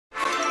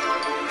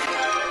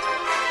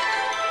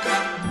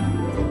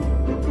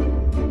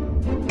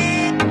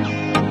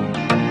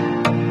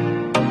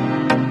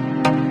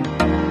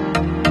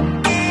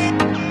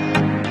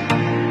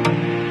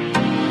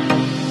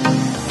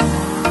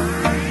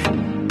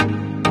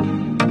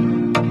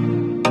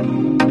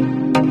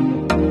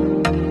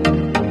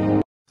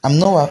I'm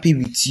not happy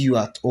with you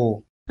at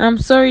all. I'm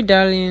sorry,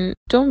 darling.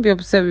 Don't be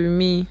upset with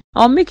me.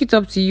 I'll make it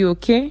up to you,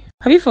 okay?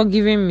 Have you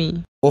forgiven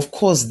me? Of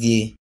course,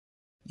 dear.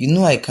 You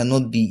know I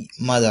cannot be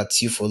mad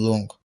at you for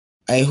long.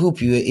 I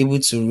hope you were able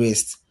to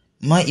rest.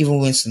 Ma even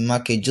went to the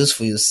market just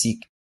for your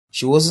sake.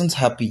 She wasn't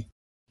happy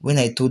when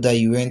I told her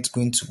you weren't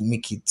going to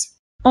make it.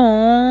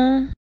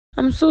 Oh,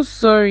 I'm so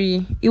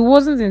sorry. It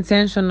wasn't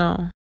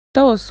intentional.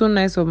 That was so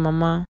nice of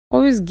Mama.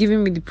 Always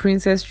giving me the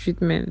princess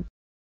treatment.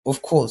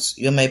 Of course,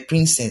 you're my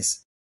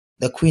princess,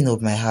 the queen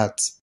of my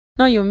heart.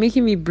 Now you're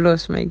making me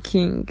blush, my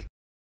king.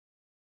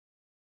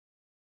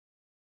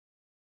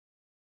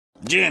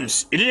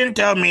 James, you didn't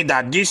tell me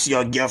that this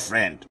your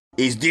girlfriend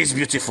is this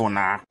beautiful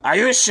now. Are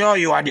you sure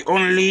you are the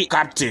only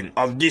captain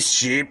of this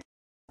ship?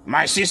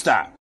 My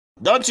sister,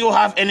 don't you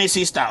have any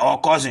sister or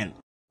cousin?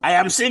 I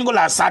am single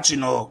as such, you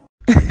know.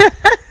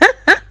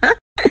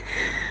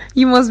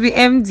 You must be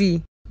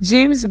MD,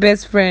 James'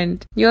 best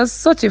friend. You're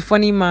such a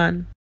funny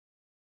man.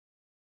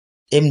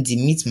 MD,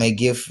 meet my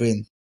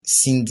girlfriend,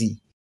 Cindy.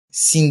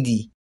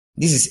 Cindy,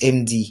 this is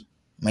MD,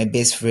 my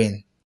best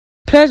friend.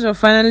 Pleasure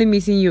finally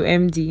meeting you,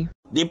 MD.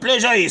 The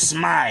pleasure is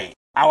mine,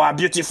 our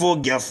beautiful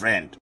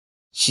girlfriend.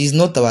 She's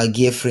not our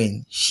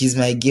girlfriend. She's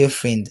my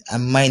girlfriend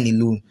and mine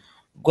alone.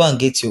 Go and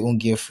get your own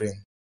girlfriend.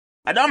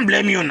 I don't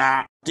blame you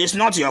now. It's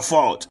not your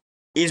fault.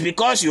 It's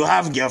because you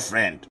have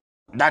girlfriend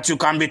that you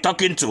can be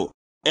talking to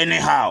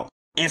anyhow.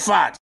 In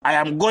fact, I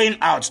am going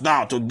out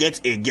now to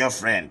get a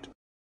girlfriend.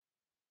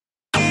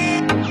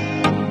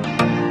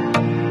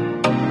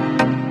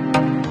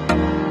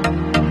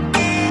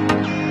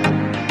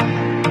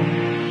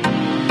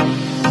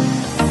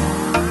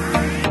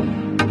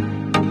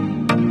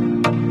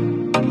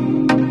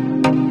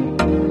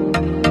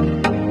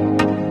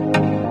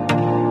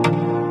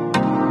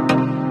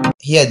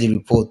 Here the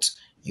report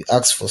you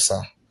asked for,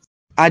 sir.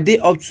 Are they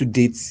up to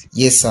date?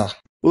 Yes, sir.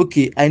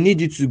 Okay, I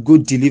need you to go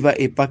deliver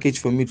a package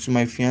for me to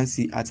my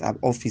fiancée at her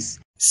office.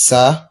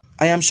 Sir?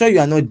 I am sure you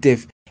are not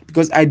deaf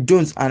because I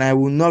don't and I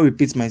will not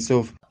repeat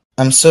myself.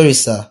 I'm sorry,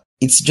 sir.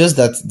 It's just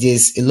that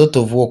there's a lot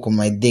of work on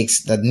my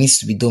desk that needs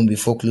to be done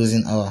before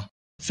closing hour.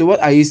 So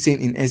what are you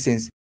saying in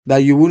essence?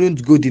 That you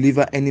wouldn't go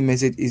deliver any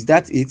message, is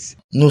that it?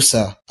 No,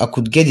 sir. I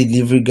could get the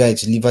delivery guy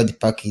to deliver the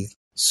package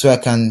so I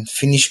can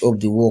finish up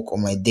the work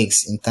on my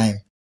desk in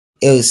time.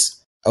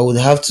 Else, I would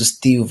have to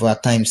stay over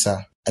time,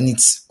 sir. And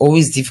it's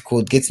always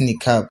difficult getting a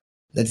cab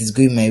that is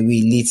going my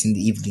way late in the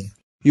evening.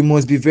 You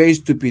must be very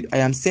stupid. I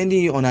am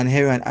sending you on an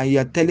errand and you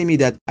are telling me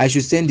that I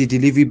should send the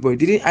delivery boy.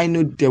 Didn't I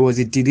know there was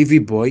a delivery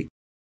boy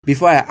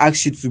before I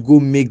asked you to go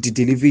make the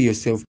delivery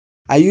yourself?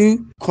 Are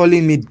you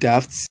calling me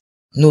daft?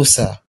 No,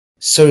 sir.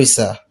 Sorry,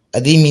 sir.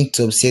 I didn't mean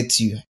to upset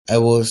you. I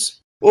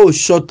was... Oh,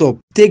 shut up.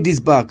 Take this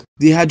back.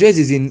 The address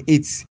is in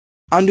it.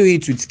 Handle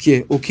it with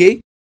care, okay?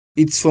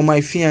 It's for my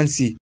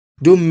fiancée.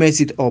 Don't mess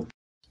it up.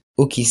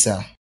 Okay,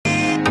 sir.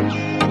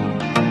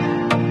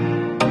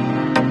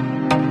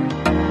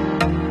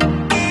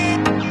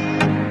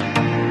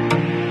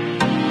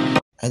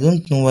 I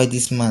don't know why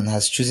this man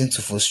has chosen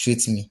to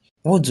frustrate me.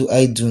 What do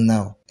I do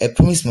now? I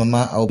promised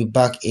Mama I'll be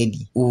back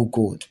early. Oh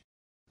God.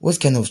 What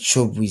kind of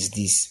trouble is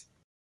this?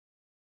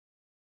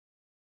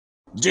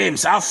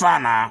 James, how far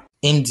now?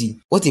 MD,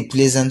 what a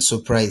pleasant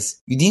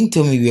surprise. You didn't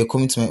tell me you were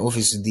coming to my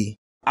office today.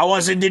 I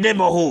was in the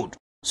neighborhood,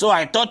 so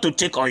I thought to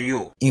check on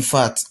you. In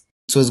fact,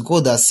 it was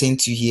God that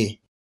sent you here.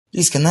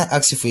 Please, can I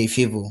ask you for a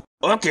favor?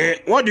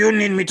 Okay, what do you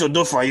need me to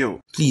do for you?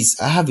 Please,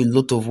 I have a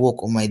lot of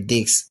work on my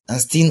desk and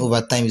staying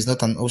overtime is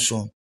not an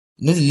option.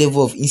 You know the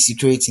level of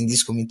insecurity in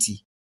this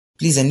community.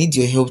 Please, I need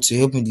your help to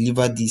help me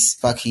deliver this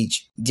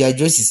package. The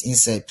address is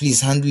inside.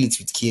 Please handle it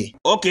with care.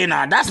 Okay,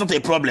 now that's not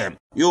a problem.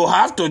 You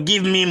have to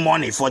give me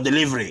money for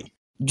delivery.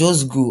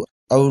 Just go.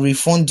 I will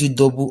refund you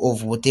double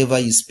of whatever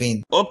you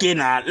spend. Okay,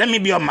 now let me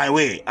be on my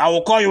way. I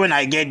will call you when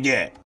I get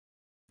there.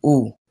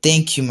 Oh,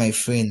 thank you, my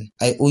friend.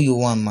 I owe you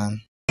one,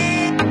 man.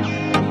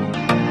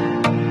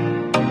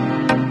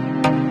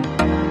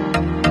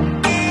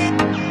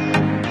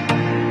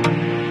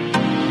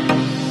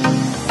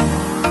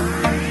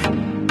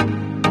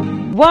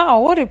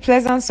 Wow, what a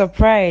pleasant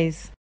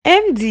surprise.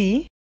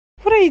 MD,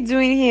 what are you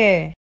doing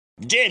here?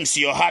 James,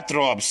 your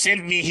heartthrob,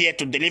 sent me here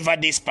to deliver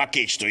this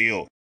package to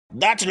you.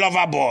 That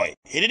lover boy,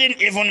 he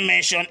didn't even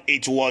mention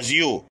it was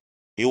you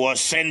he was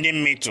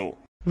sending me to.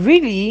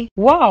 Really?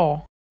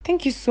 Wow.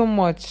 Thank you so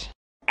much.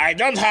 I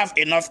don't have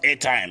enough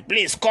airtime.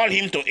 Please call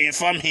him to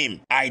inform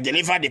him I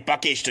delivered the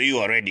package to you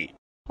already.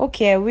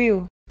 Okay, I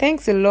will.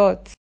 Thanks a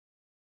lot.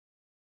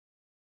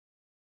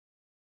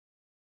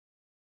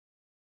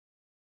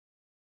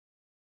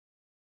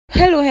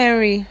 Hello,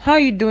 Henry. How are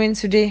you doing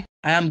today?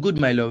 I am good,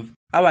 my love.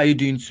 How are you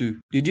doing too?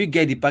 Did you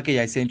get the package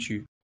I sent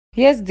you?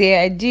 Yes,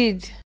 dear, I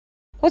did.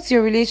 What's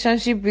your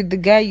relationship with the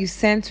guy you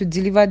sent to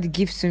deliver the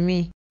gift to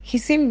me? He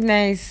seemed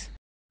nice.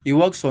 He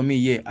works for me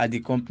here at the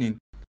company.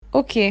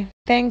 Okay,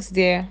 thanks,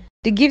 dear.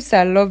 The gifts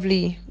are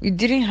lovely. You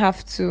didn't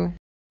have to.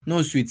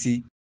 No,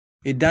 sweetie.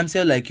 A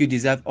damsel like you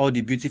deserves all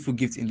the beautiful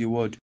gifts in the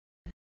world.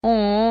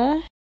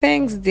 Aww,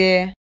 thanks,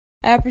 dear.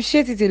 I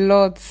appreciate it a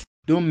lot.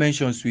 Don't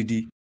mention,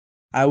 sweetie.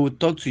 I will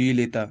talk to you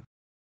later.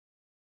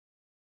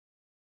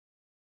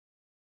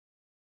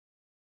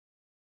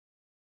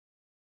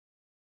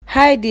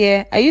 Hi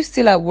dear, are you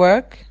still at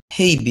work?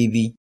 Hey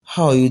baby,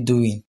 how are you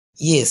doing?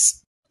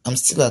 Yes, I'm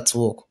still at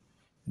work.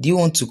 Do you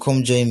want to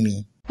come join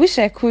me? Wish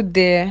I could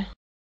dear.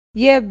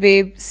 Yeah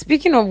babe,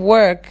 speaking of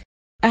work,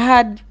 I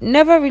had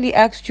never really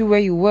asked you where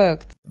you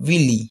worked.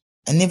 Really?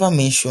 I never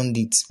mentioned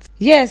it.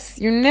 Yes,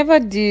 you never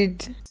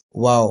did.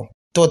 Wow,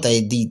 thought I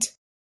did.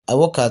 I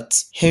work at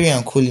Harry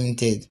and Co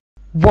Limited.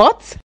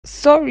 What?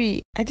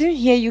 Sorry, I didn't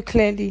hear you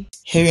clearly.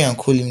 Harry and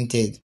Co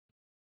Limited.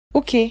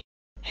 Okay,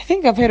 I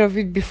think I've heard of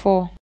it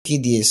before. Okay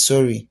dear,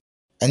 sorry.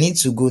 I need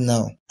to go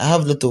now. I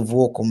have a lot of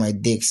work on my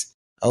desk.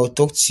 I will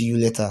talk to you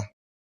later.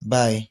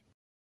 Bye.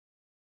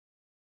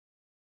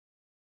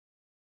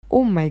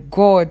 Oh my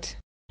god,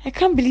 I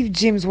can't believe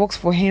James works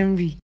for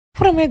Henry.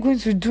 What am I going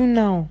to do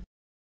now?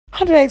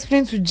 How do I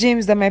explain to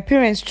James that my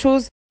parents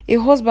chose a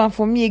husband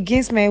for me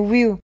against my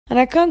will and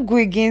I can't go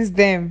against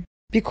them?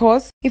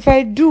 Because if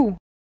I do,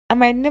 I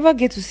might never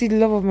get to see the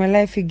love of my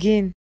life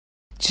again.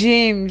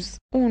 James,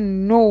 oh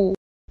no,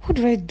 what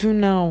do I do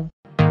now?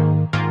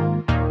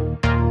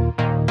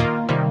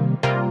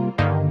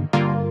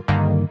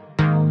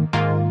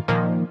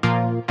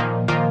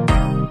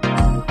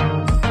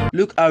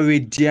 Look how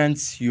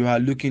radiant you are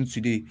looking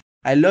today.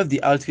 I love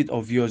the outfit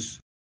of yours.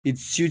 It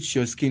suits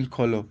your skin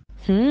color.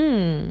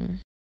 Mr.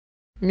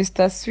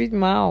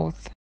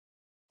 Sweetmouth.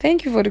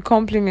 Thank you for the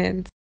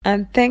compliment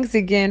and thanks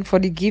again for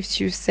the gifts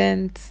you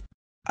sent.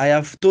 I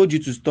have told you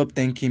to stop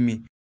thanking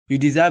me. You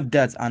deserve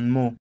that and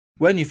more.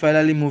 When you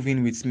finally move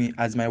in with me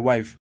as my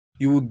wife,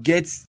 you will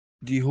get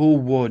the whole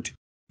world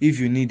if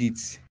you need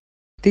it.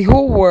 The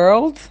whole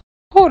world?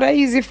 What would I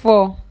use it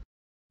for?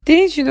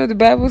 Didn't you know the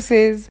Bible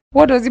says,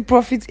 what does it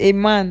profit a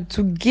man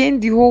to gain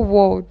the whole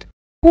world?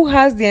 Who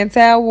has the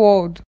entire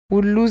world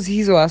would lose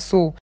his or her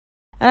soul.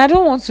 And I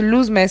don't want to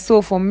lose my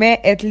soul for mere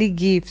earthly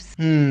gifts.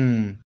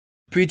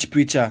 Preach,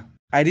 preacher.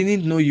 I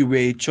didn't know you were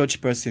a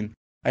church person.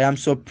 I am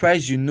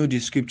surprised you know the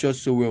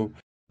scriptures so well.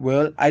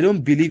 Well, I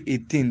don't believe a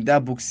thing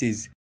that book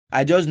says.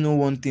 I just know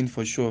one thing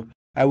for sure.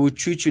 I will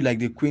treat you like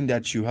the queen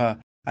that you are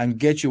and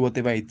get you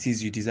whatever it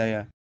is you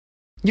desire.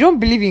 You don't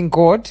believe in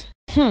God?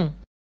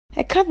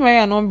 I can't marry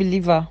an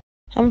unbeliever.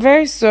 I'm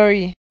very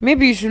sorry.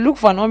 Maybe you should look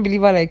for an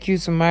unbeliever like you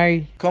to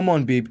marry. Come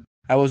on, babe.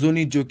 I was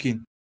only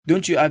joking.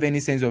 Don't you have any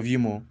sense of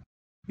humor?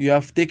 You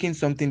have taken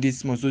something this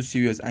small so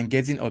serious and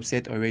getting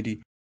upset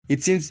already.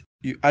 It seems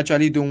you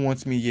actually don't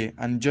want me here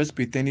and just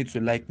pretending to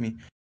like me.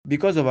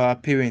 Because of our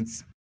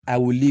parents, I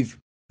will leave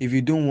if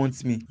you don't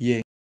want me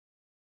here.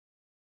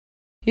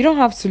 You don't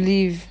have to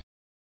leave.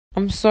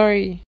 I'm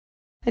sorry.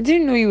 I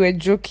didn't know you were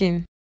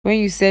joking when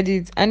you said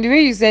it. And the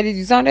way you said it,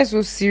 you sounded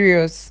so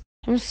serious.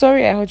 I'm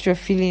sorry I hurt your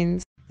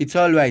feelings. It's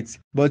alright,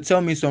 but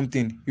tell me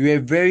something. You were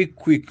very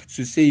quick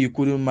to say you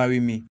couldn't marry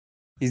me.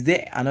 Is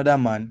there another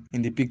man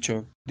in the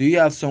picture? Do you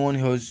have someone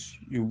else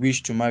you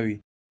wish to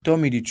marry? Tell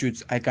me the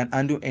truth. I can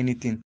handle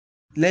anything.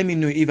 Let me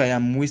know if I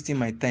am wasting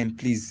my time,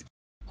 please.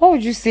 Why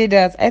would you say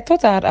that? I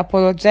thought I had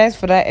apologized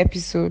for that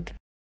episode.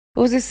 It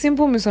was a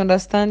simple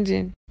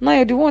misunderstanding. Now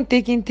you're the one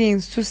taking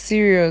things too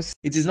serious.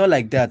 It is not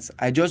like that.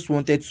 I just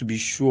wanted to be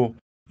sure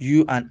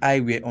you and I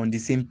were on the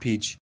same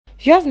page.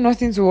 You have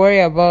nothing to worry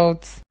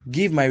about.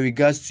 Give my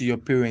regards to your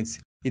parents.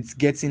 It's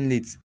getting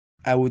late.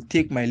 I will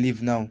take my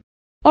leave now.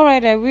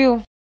 Alright, I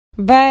will.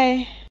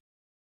 Bye.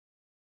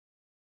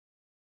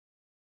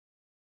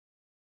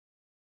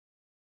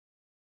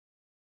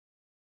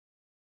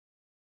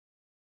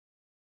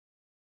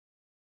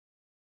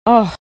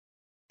 Oh,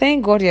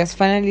 thank God he has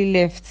finally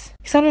left.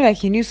 He sounded like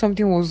he knew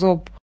something was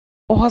up.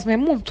 Or has my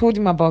mom told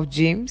him about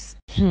James?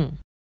 I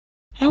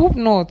hope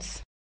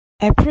not.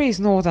 I pray it's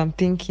not what I'm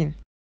thinking.